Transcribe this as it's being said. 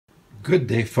Good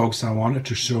day, folks. I wanted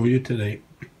to show you today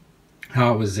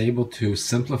how I was able to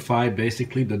simplify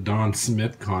basically the Don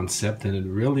Smith concept, and it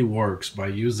really works by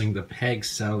using the peg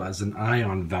cell as an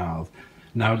ion valve.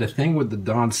 Now, the thing with the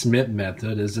Don Smith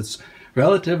method is it's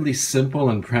relatively simple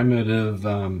and primitive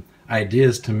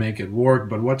ideas to make it work,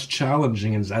 but what's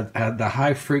challenging is that at the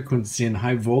high frequency and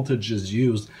high voltage is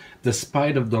used,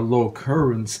 despite of the low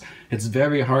currents, it's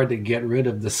very hard to get rid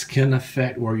of the skin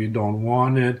effect where you don't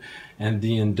want it, and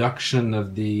the induction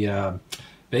of the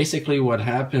basically what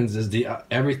happens is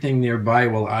everything nearby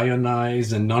will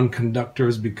ionize and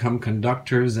non-conductors become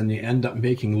conductors, and you end up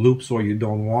making loops where you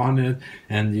don't want it,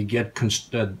 and you get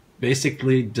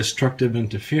basically destructive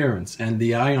interference. And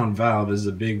the ion valve is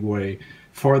a big way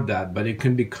for that, but it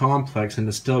can be complex and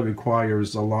it still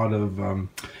requires a lot of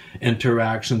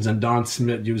interactions, and Don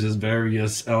Smith uses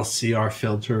various LCR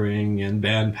filtering and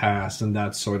bandpass and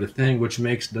that sort of thing, which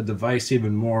makes the device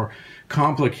even more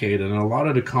complicated. And a lot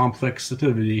of the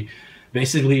complexity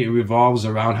basically revolves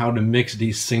around how to mix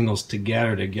these signals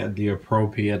together to get the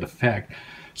appropriate effect.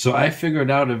 So I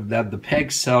figured out that the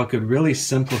peg cell could really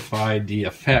simplify the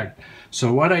effect.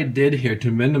 So what I did here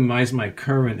to minimize my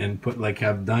current input, like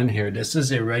I've done here, this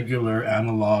is a regular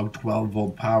analog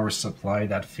 12-volt power supply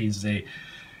that feeds a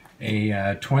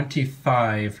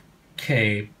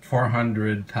 25K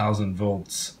 400,000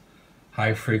 volts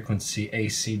high frequency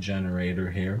AC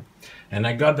generator here. And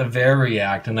I got the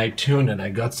variac and I tuned it. I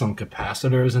got some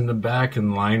capacitors in the back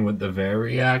in line with the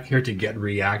variac here to get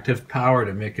reactive power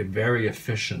to make it very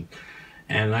efficient.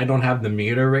 And I don't have the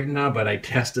meter right now, but I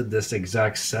tested this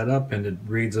exact setup and it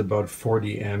reads about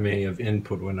 40 mA of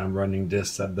input when I'm running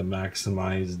this at the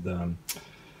maximized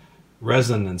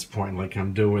resonance point like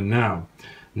I'm doing now.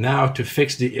 Now, to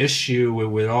fix the issue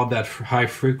with all that high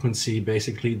frequency,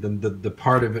 basically the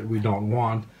part of it we don't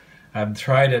want, I've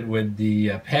tried it with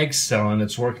the peg cell and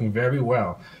it's working very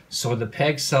well. So the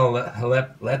peg cell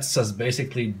lets us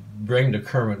basically bring the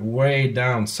current way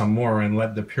down some more and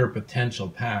let the pure potential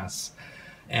pass.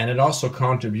 And it also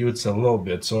contributes a little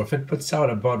bit. So if it puts out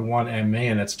about 1 mA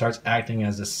and it starts acting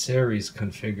as a series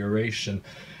configuration,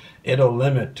 it'll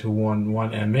limit to 1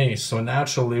 mA. So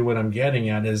naturally what I'm getting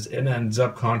at is it ends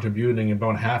up contributing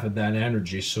about half of that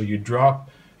energy. So you drop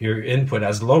your input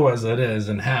as low as it is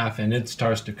in half and it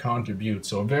starts to contribute.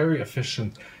 So a very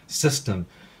efficient system.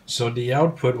 So the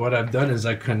output, what I've done is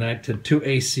I connected two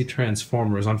AC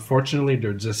transformers. Unfortunately,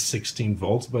 they're just 16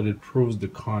 volts, but it proves the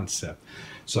concept.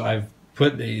 So I've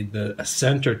put a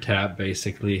center tap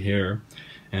basically here,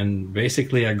 and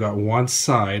basically I got one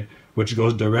side which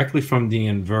goes directly from the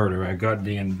inverter. I got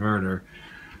the inverter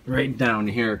right down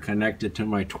here connected to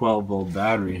my 12-volt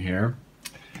battery here,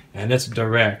 and it's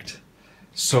direct.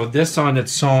 So this on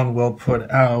its own will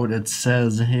put out, it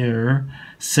says here,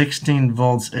 16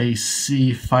 volts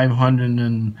AC,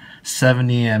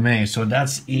 570 mA. So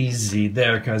that's easy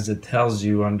there because it tells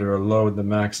you under a load the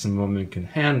maximum it can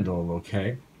handle,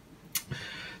 okay?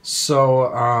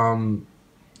 So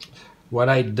what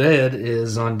I did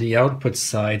is on the output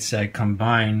side, so I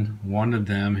combined one of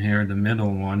them here, the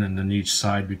middle one, and then each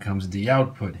side becomes the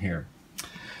output here.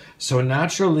 So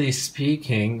naturally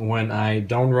speaking, when I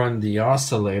don't run the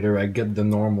oscillator, I get the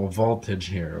normal voltage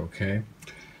here, okay?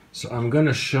 So I'm going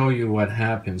to show you what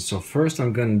happens. So first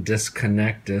I'm going to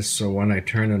disconnect this so when I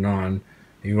turn it on,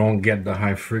 you won't get the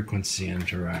high frequency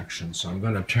interaction. So I'm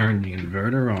going to turn the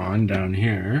inverter on down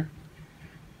here.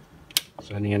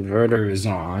 So the inverter is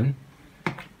on,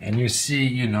 and you see,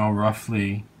 you know,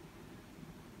 roughly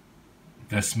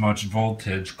this much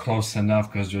voltage, close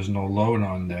enough because there's no load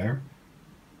on there.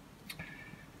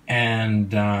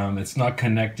 And it's not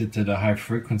connected to the high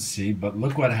frequency, but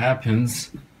look what happens.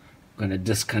 I'm going to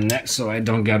disconnect so I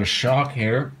don't get a shock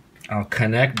here. I'll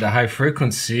connect the high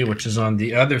frequency, which is on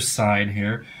the other side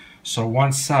here. So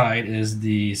one side is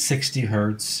the 60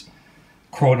 hertz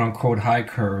quote-unquote high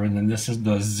current, and this is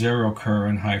the zero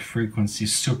current high frequency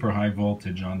super high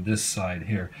voltage on this side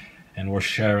here, and we're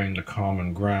sharing the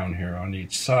common ground here on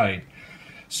each side.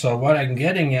 So what I'm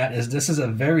getting at is this is a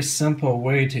very simple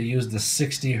way to use the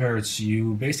 60 hertz.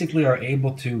 You basically are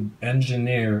able to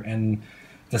engineer and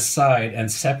decide and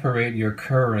separate your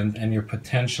current and your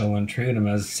potential and treat them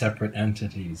as separate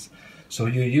entities. So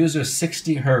you use your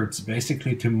 60 hertz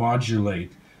basically to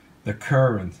modulate the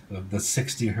current of the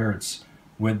 60 hertz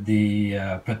with the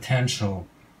potential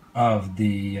of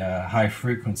the high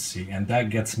frequency, and that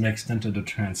gets mixed into the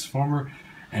transformer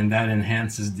and that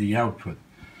enhances the output.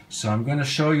 So I'm going to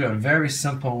show you a very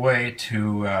simple way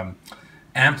to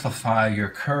amplify your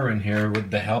current here with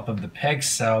the help of the peg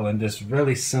cell, and this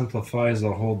really simplifies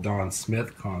the whole Don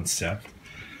Smith concept.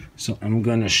 So I'm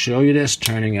going to show you this,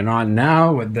 turning it on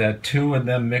now with the two of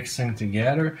them mixing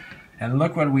together. And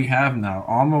look what we have now,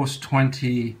 almost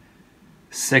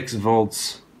 26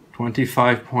 volts,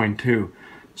 25.2.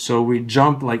 So we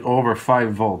jumped like over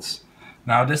 5 volts.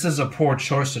 Now this is a poor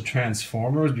choice of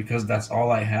transformers because that's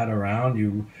all I had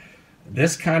around.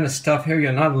 This kind of stuff here,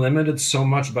 you're not limited so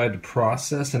much by the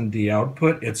process and the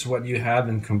output. It's what you have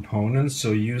in components.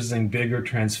 So using bigger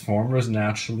transformers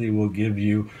naturally will give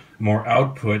you more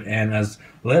output, and as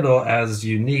little as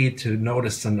you need to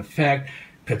notice an effect,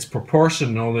 it's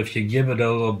proportional. If you give it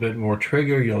a little bit more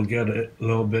trigger, you'll get a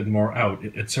little bit more out.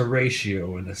 It's a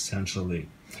ratio, and essentially.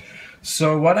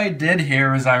 So what I did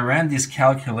here is I ran these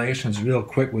calculations real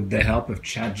quick with the help of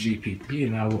ChatGPT,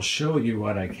 and I will show you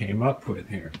what I came up with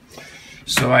here.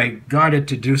 So I got it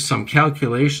to do some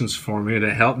calculations for me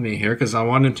to help me here because I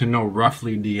wanted to know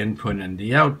roughly the input and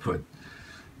the output.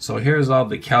 So here's all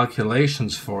the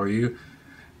calculations for you.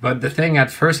 But the thing, at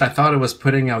first I thought it was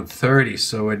putting out 30,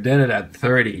 so it did it at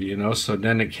 30, you know, so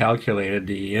then it calculated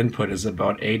the input is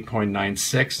about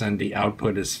 8.96 and the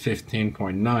output is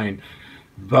 15.9.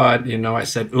 But, you know, I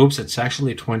said, oops, it's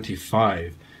actually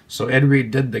 25. So it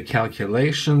redid the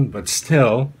calculation, but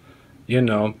still, you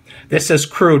know, this is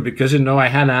crude because, you know, I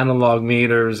had analog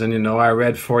meters and, you know, I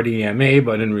read 40 MA,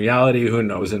 but in reality, who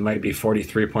knows, it might be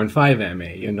 43.5 MA,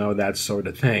 you know, that sort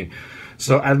of thing.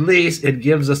 So at least it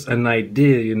gives us an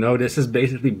idea, you know, this is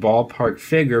basically ballpark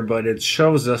figure, but it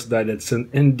shows us that it's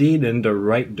indeed in the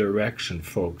right direction,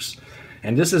 folks.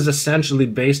 And this is essentially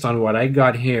based on what I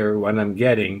got here, what I'm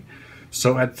getting.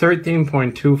 So at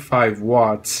 13.25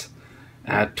 watts,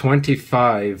 at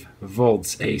 25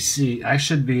 volts AC, I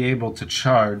should be able to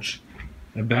charge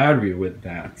a battery with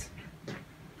that.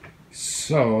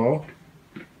 So,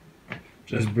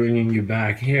 just bringing you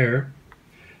back here,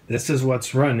 this is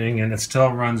what's running, and it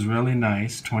still runs really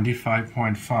nice,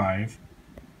 25.5.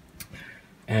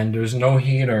 And there's no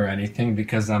heat or anything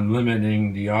because I'm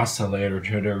limiting the oscillator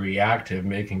to the reactive,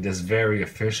 making this very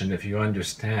efficient. If you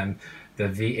understand the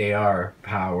VAR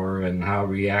power and how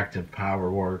reactive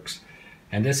power works.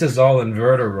 And this is all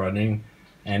inverter running,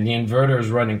 and the inverter is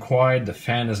running quiet. The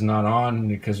fan is not on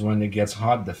because when it gets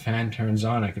hot, the fan turns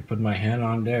on. I could put my hand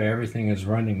on there. Everything is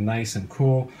running nice and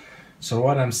cool. So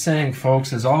what I'm saying,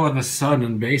 folks, is all of a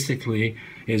sudden, basically,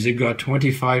 is you got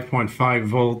 25.5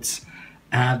 volts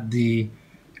at the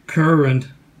current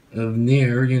of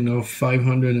near, you know,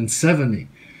 570.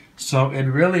 So it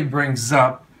really brings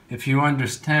up, if you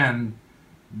understand,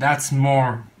 that's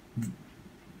more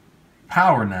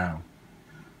power now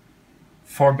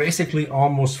for basically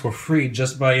almost for free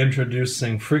just by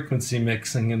introducing frequency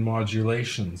mixing and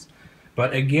modulations.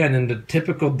 But again, in the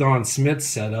typical Don Smith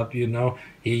setup, you know,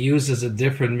 he uses a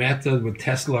different method with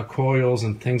Tesla coils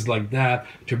and things like that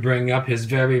to bring up his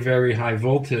very, very high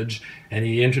voltage, and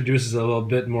he introduces a little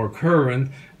bit more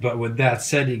current. But with that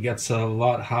said, he gets a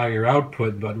lot higher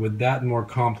output. But with that more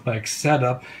complex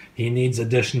setup, he needs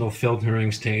additional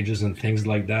filtering stages and things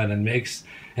like that,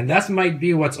 and that might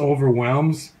be what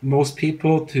overwhelms most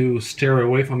people to steer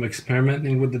away from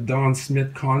experimenting with the Don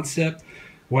Smith concept.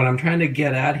 What I'm trying to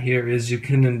get at here is you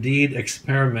can indeed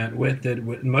experiment with it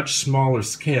with much smaller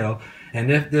scale, and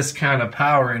if this kind of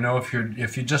power, you know, if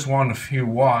you just want a few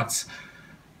watts,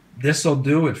 this will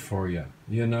do it for you.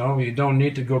 You know, you don't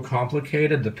need to go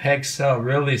complicated. The PEG cell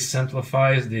really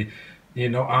simplifies the, you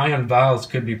know, ion valves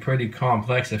could be pretty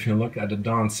complex if you look at the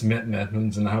Don Smith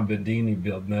methods and how Bedini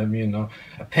built them. You know,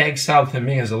 a PEG cell to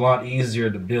me is a lot easier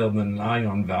to build than an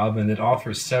ion valve, and it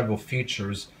offers several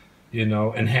features, you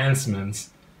know, enhancements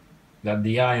that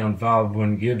the ion valve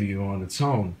wouldn't give you on its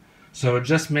own. So it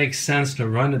just makes sense to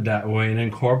run it that way and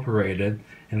incorporate it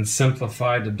and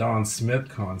simplify the Don Smith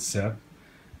concept.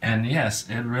 And yes,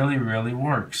 it really, really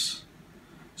works.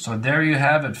 So there you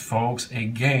have it, folks, a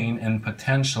gain in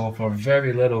potential for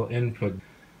very little input.